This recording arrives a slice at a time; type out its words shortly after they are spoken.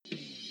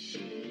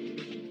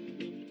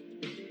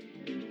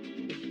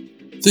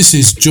This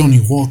is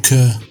Johnny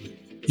Walker,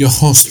 your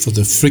host for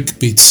the Freak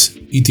Beats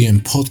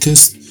EDM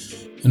podcast,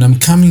 and I'm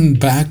coming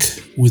back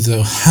with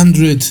the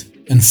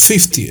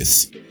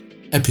 150th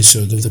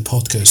episode of the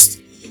podcast,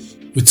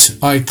 which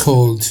I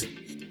called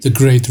The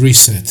Great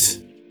Reset.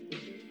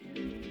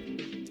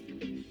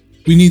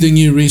 We need a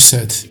new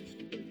reset,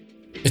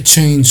 a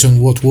change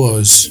on what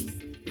was.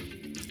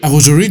 I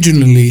was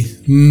originally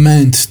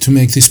meant to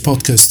make this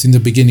podcast in the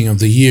beginning of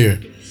the year,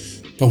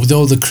 but with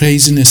all the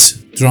craziness,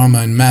 drama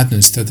and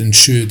madness that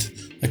ensued,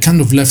 I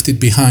kind of left it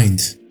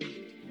behind.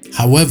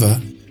 However,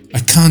 I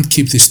can't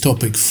keep this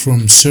topic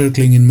from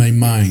circling in my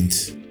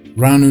mind,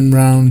 round and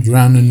round,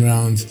 round and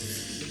round.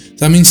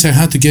 That means I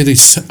had to get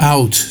it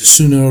out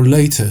sooner or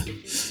later.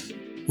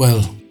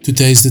 Well,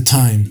 today's the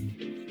time.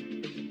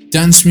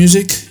 Dance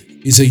music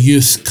is a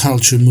youth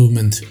culture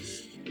movement.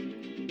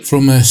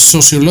 From a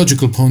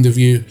sociological point of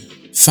view,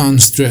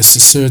 fans dress a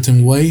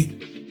certain way,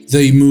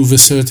 they move a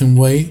certain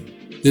way,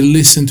 they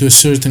listen to a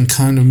certain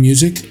kind of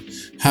music,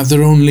 have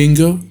their own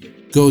lingo,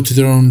 go to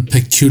their own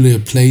peculiar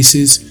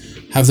places,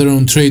 have their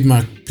own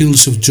trademark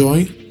pills of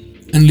joy,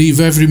 and live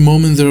every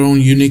moment their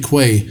own unique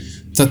way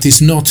that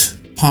is not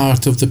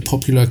part of the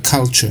popular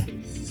culture.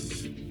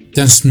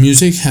 Dance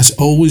music has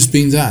always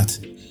been that,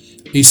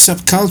 a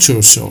subculture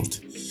of sort,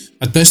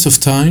 at best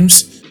of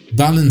times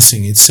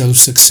balancing itself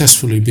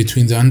successfully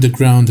between the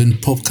underground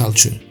and pop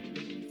culture.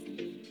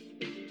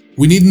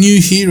 We need new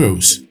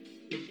heroes.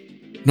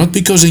 Not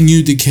because a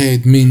new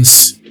decade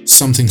means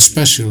something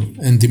special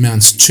and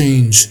demands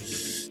change.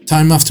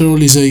 Time, after all,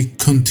 is a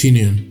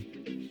continuum.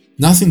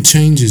 Nothing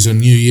changes on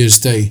New Year's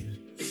Day.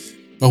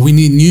 But we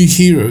need new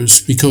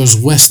heroes because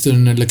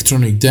Western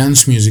electronic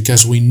dance music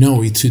as we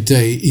know it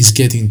today is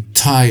getting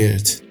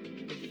tired.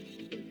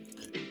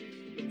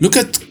 Look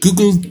at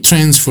Google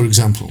Trends, for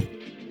example.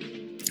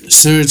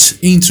 Search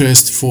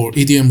interest for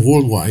EDM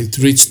worldwide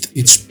reached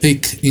its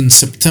peak in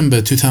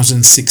September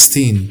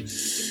 2016.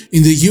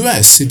 In the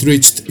US, it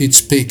reached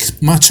its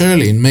peak much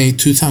earlier in May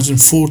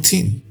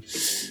 2014.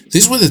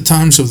 These were the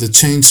times of the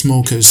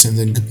Chainsmokers and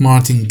the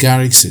Martin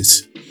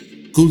Garrixes.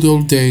 Good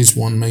old days,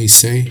 one may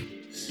say.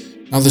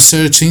 Now the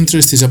search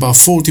interest is about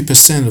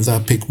 40% of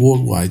that peak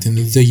worldwide in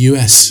the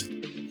US.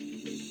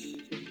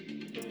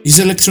 Is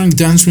electronic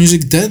dance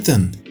music dead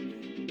then?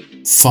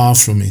 Far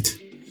from it.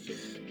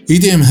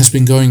 EDM has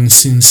been going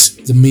since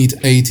the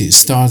mid-80s,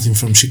 starting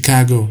from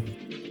Chicago,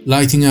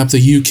 lighting up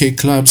the UK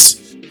clubs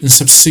and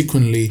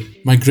subsequently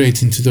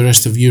migrating to the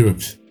rest of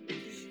Europe.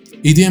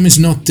 EDM is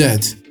not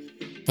dead,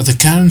 but the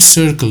current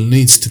circle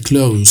needs to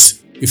close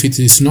if it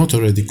is not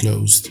already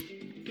closed.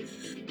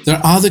 There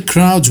are other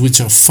crowds which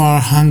are far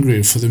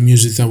hungrier for the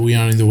music than we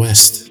are in the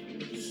West.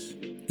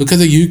 Look at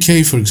the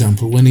UK, for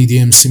example, when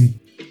EDM seemed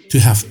to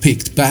have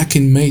peaked back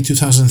in May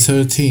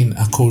 2013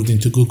 according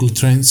to Google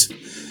Trends.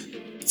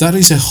 That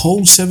is a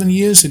whole 7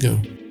 years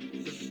ago.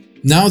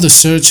 Now the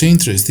search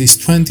interest is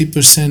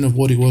 20% of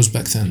what it was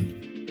back then.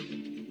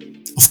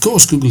 Of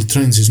course, Google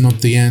Trends is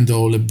not the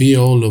end-all and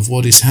be-all of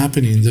what is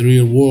happening in the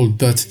real world,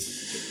 but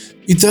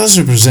it does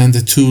represent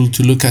a tool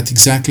to look at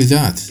exactly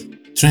that,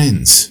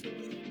 trends,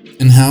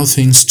 and how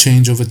things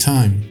change over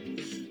time.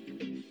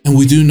 And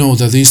we do know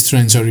that these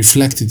trends are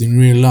reflected in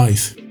real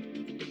life.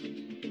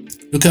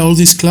 Look at all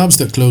these clubs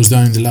that closed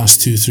down in the last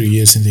 2-3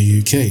 years in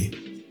the UK.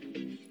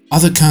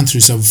 Other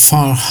countries are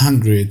far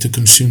hungrier to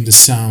consume the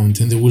sound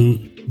and they will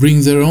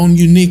bring their own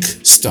unique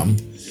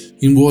stamp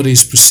in what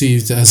is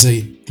perceived as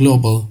a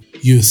global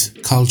youth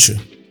culture.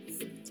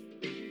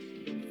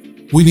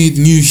 We need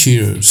new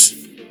heroes,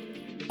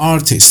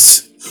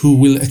 artists who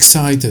will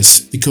excite us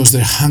because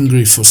they're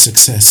hungry for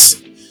success,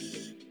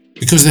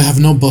 because they have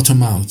no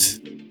bottom out,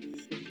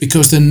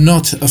 because they're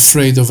not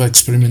afraid of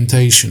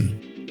experimentation,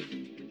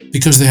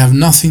 because they have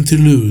nothing to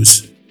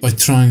lose by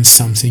trying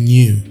something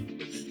new.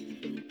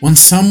 When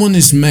someone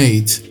is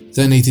made,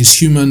 then it is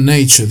human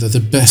nature that the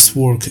best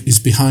work is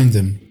behind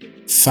them.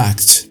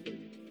 Fact.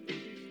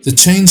 The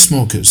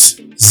Chainsmokers,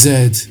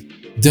 Zedd,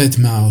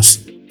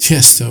 Deadmau5,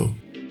 Tiesto,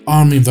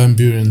 Armin van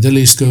Buuren, the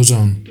list goes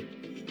on.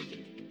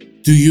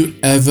 Do you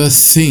ever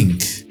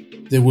think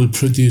they will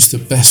produce the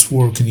best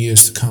work in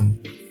years to come?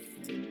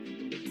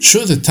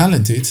 Sure, they're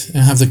talented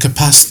and have the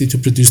capacity to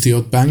produce the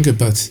odd banger,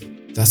 but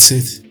that's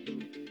it.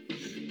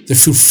 They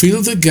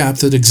fulfill the gap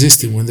that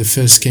existed when they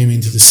first came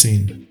into the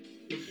scene.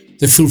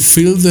 They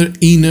fulfill their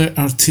inner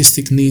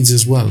artistic needs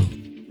as well,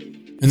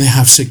 and they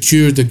have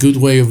secured a good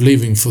way of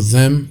living for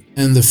them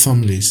and their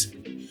families.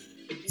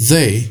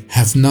 They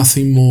have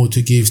nothing more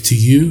to give to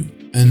you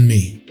and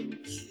me.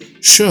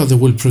 Sure, they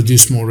will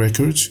produce more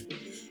records.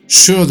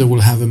 Sure, they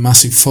will have a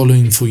massive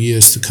following for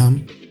years to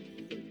come.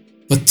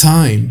 But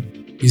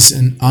time is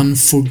an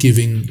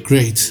unforgiving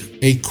great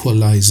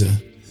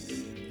equalizer.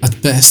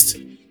 At best,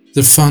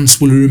 the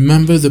fans will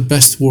remember the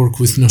best work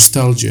with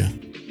nostalgia.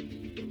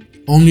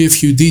 Only a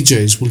few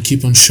DJs will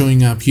keep on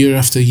showing up year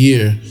after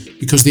year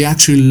because they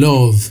actually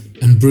love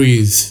and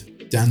breathe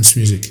dance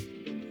music.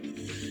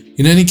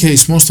 In any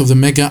case, most of the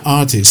mega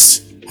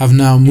artists have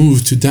now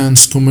moved to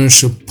dance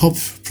commercial pop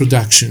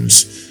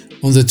productions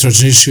on the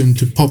transition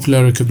to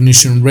popular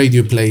recognition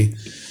radio play,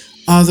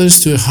 others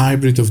to a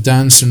hybrid of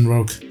dance and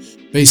rock,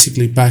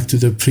 basically back to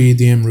the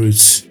pre-EDM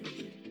roots.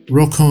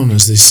 Rock on,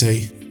 as they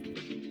say.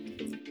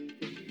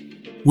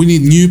 We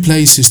need new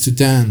places to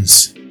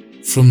dance,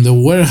 from the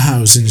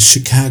Warehouse in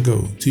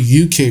Chicago to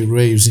UK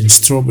raves in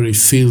Strawberry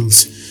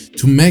Fields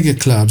to mega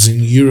clubs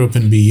in Europe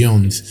and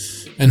beyond,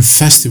 and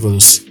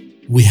festivals.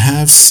 We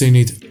have seen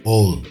it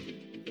all.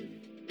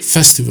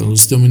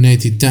 Festivals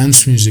dominated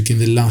dance music in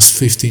the last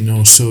 15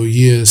 or so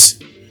years.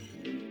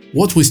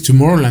 What with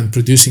Tomorrowland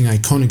producing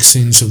iconic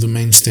scenes of the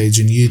main stage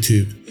in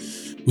YouTube,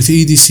 with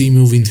EDC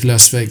moving to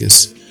Las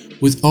Vegas,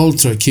 with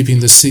Ultra keeping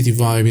the city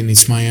vibe in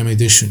its Miami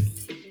edition.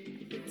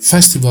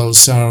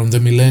 Festivals are on the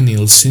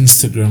millennials'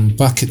 Instagram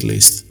bucket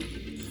list.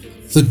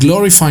 They're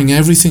glorifying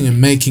everything and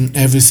making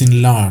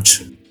everything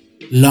large,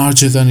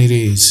 larger than it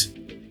is.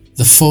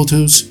 The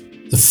photos,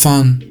 the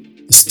fun,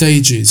 the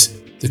stages,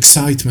 the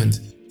excitement,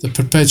 the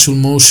perpetual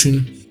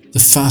motion, the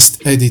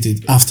fast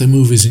edited after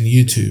movies in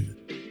YouTube.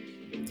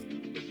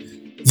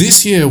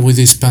 This year with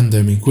this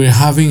pandemic, we're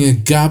having a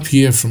gap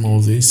year from all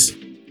this.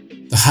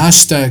 The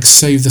hashtag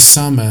Save the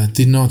Summer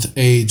did not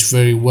age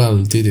very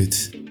well, did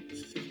it?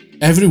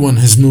 Everyone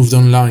has moved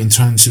online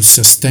trying to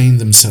sustain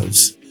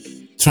themselves,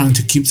 trying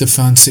to keep the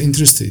fans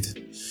interested,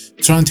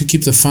 trying to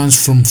keep the fans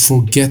from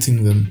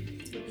forgetting them.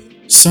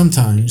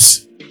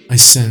 Sometimes I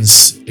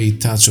sense a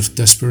touch of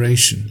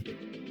desperation.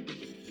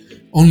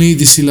 Only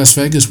EDC Las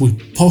Vegas will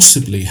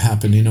possibly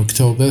happen in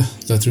October,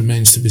 that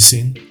remains to be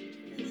seen.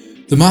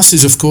 The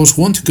masses, of course,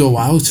 want to go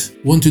out,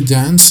 want to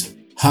dance,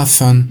 have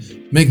fun,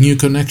 make new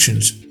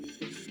connections.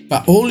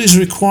 But all is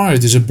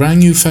required is a brand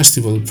new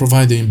festival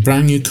providing a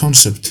brand new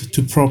concept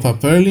to prop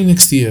up early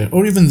next year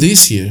or even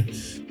this year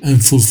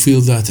and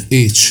fulfill that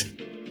itch.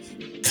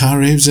 Car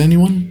raves,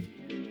 anyone?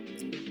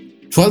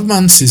 12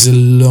 months is a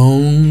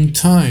long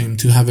time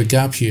to have a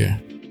gap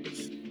year.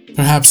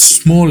 Perhaps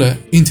smaller,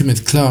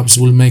 intimate clubs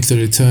will make the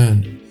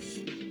return.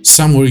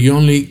 Somewhere you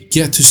only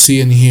get to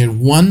see and hear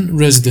one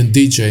resident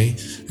DJ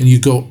and you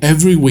go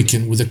every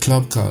weekend with a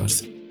club card.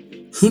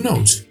 Who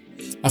knows?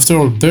 After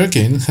all,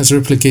 Birkin has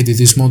replicated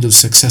this model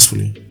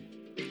successfully.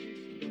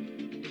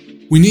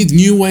 We need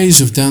new ways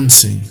of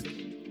dancing.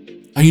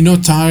 Are you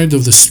not tired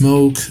of the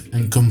smoke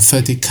and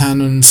confetti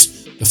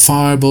cannons, the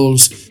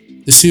fireballs,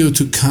 the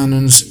CO2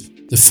 cannons,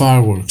 the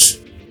fireworks?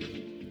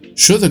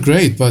 Sure, they're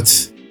great,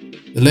 but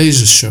the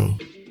laser show.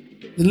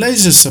 The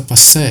lasers are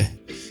passé.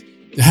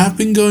 They have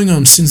been going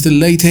on since the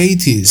late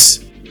 80s.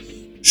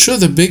 Sure,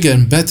 they're bigger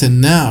and better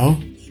now.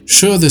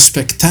 Sure, they're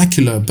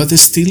spectacular, but they're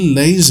still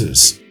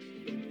lasers.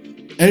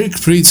 Eric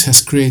Prydz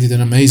has created an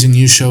amazing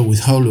new show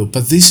with Holo,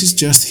 but this is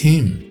just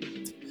him.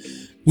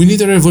 We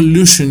need a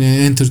revolution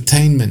in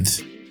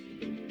entertainment.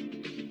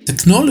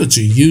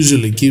 Technology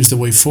usually gives the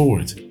way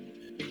forward.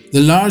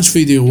 The large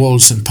video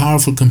walls and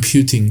powerful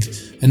computing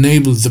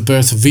enabled the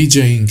birth of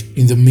VJing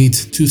in the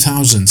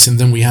mid-2000s, and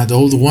then we had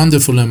all the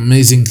wonderful and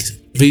amazing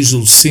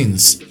visual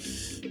synths.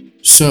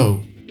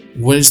 So,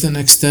 where's the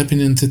next step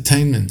in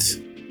entertainment?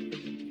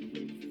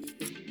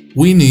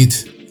 We need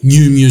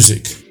new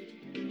music.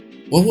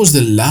 What was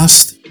the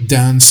last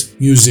dance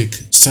music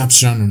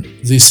subgenre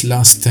this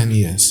last 10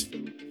 years?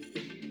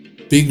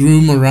 Big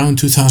Room around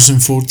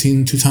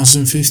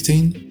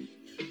 2014-2015?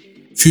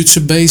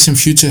 Future Bass and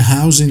Future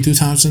House in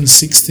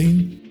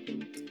 2016?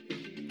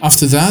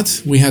 After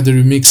that, we had a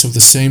remix of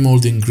the same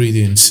old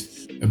ingredients.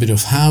 A bit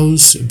of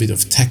house, a bit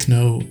of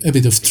techno, a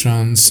bit of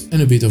trance,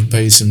 and a bit of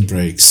bass and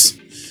breaks.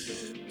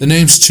 The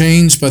names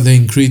change, but the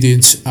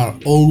ingredients are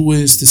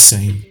always the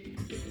same.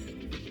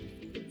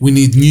 We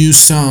need new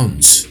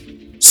sounds.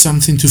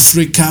 Something to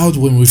freak out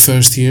when we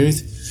first hear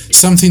it,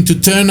 something to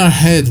turn our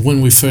head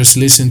when we first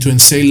listen to and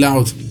say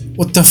loud,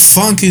 "What the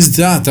fuck is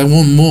that? I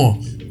want more.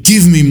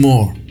 Give me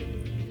more."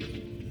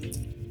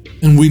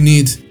 And we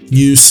need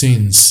new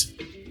scenes.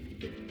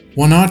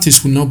 One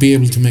artist will not be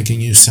able to make a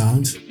new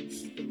sound.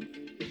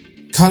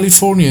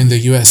 California in the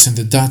US and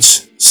the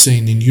Dutch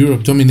scene in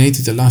Europe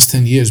dominated the last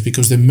 10 years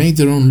because they made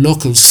their own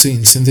local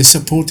scenes and they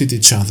supported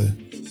each other.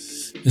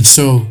 And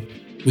so,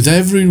 with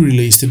every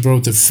release they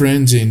brought their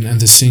friends in and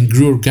the scene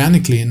grew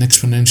organically and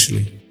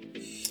exponentially.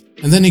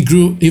 And then it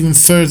grew even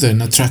further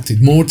and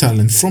attracted more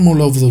talent from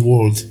all over the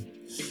world.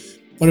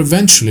 But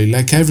eventually,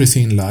 like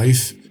everything in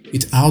life,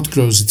 it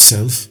outgrows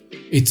itself,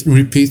 it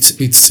repeats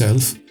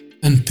itself,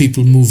 and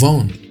people move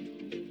on.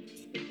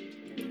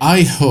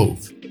 I hope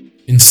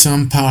in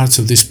some parts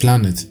of this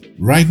planet,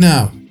 right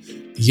now,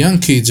 young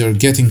kids are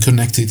getting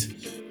connected,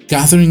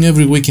 gathering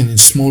every weekend in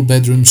small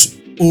bedrooms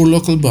or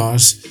local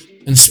bars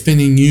and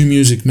spinning new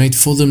music made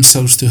for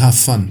themselves to have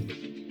fun.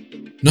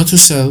 Not to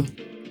sell,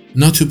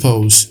 not to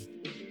pose,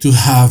 to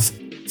have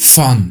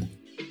fun.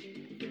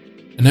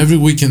 And every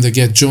weekend they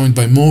get joined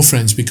by more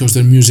friends because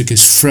their music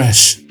is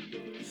fresh.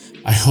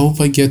 I hope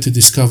I get to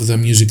discover their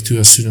music too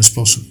as soon as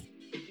possible.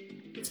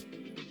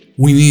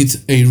 We need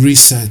a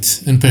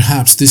reset, and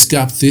perhaps this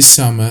gap this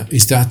summer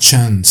is that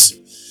chance.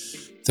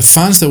 The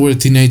fans that were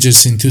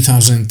teenagers in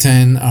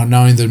 2010 are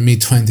now in their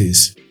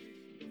mid-20s.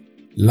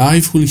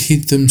 Life will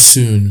hit them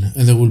soon,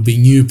 and there will be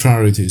new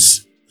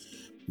priorities.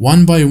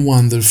 One by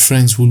one, their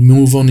friends will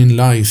move on in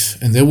life,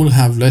 and they will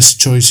have less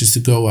choices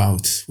to go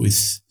out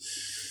with.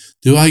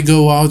 Do I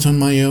go out on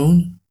my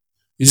own?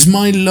 Is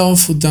my love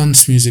for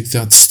dance music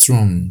that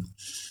strong?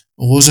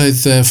 Or was I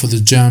there for the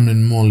jam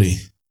and Molly?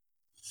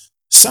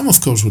 Some, of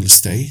course, will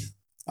stay.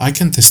 I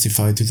can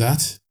testify to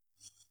that.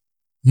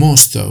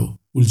 Most, though,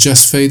 will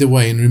just fade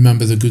away and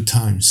remember the good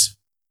times.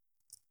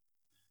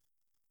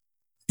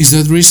 Is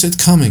that reset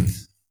coming?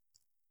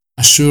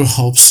 I sure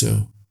hope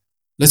so.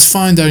 Let's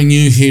find our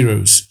new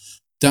heroes,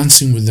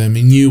 dancing with them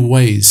in new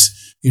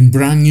ways, in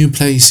brand new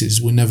places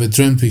we never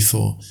dreamt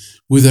before,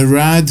 with a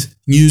rad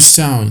new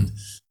sound,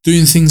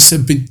 doing things a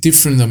bit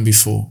different than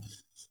before.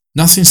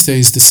 Nothing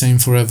stays the same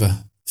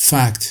forever.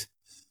 Fact.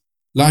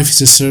 Life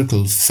is a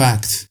circle.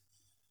 Fact.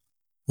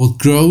 What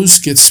grows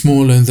gets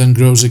smaller and then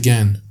grows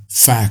again.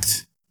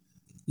 Fact.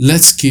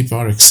 Let's keep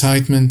our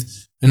excitement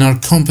and our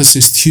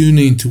compasses tuned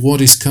in to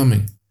what is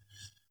coming.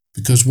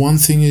 Because one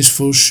thing is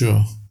for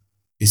sure,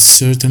 it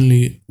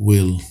certainly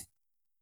will.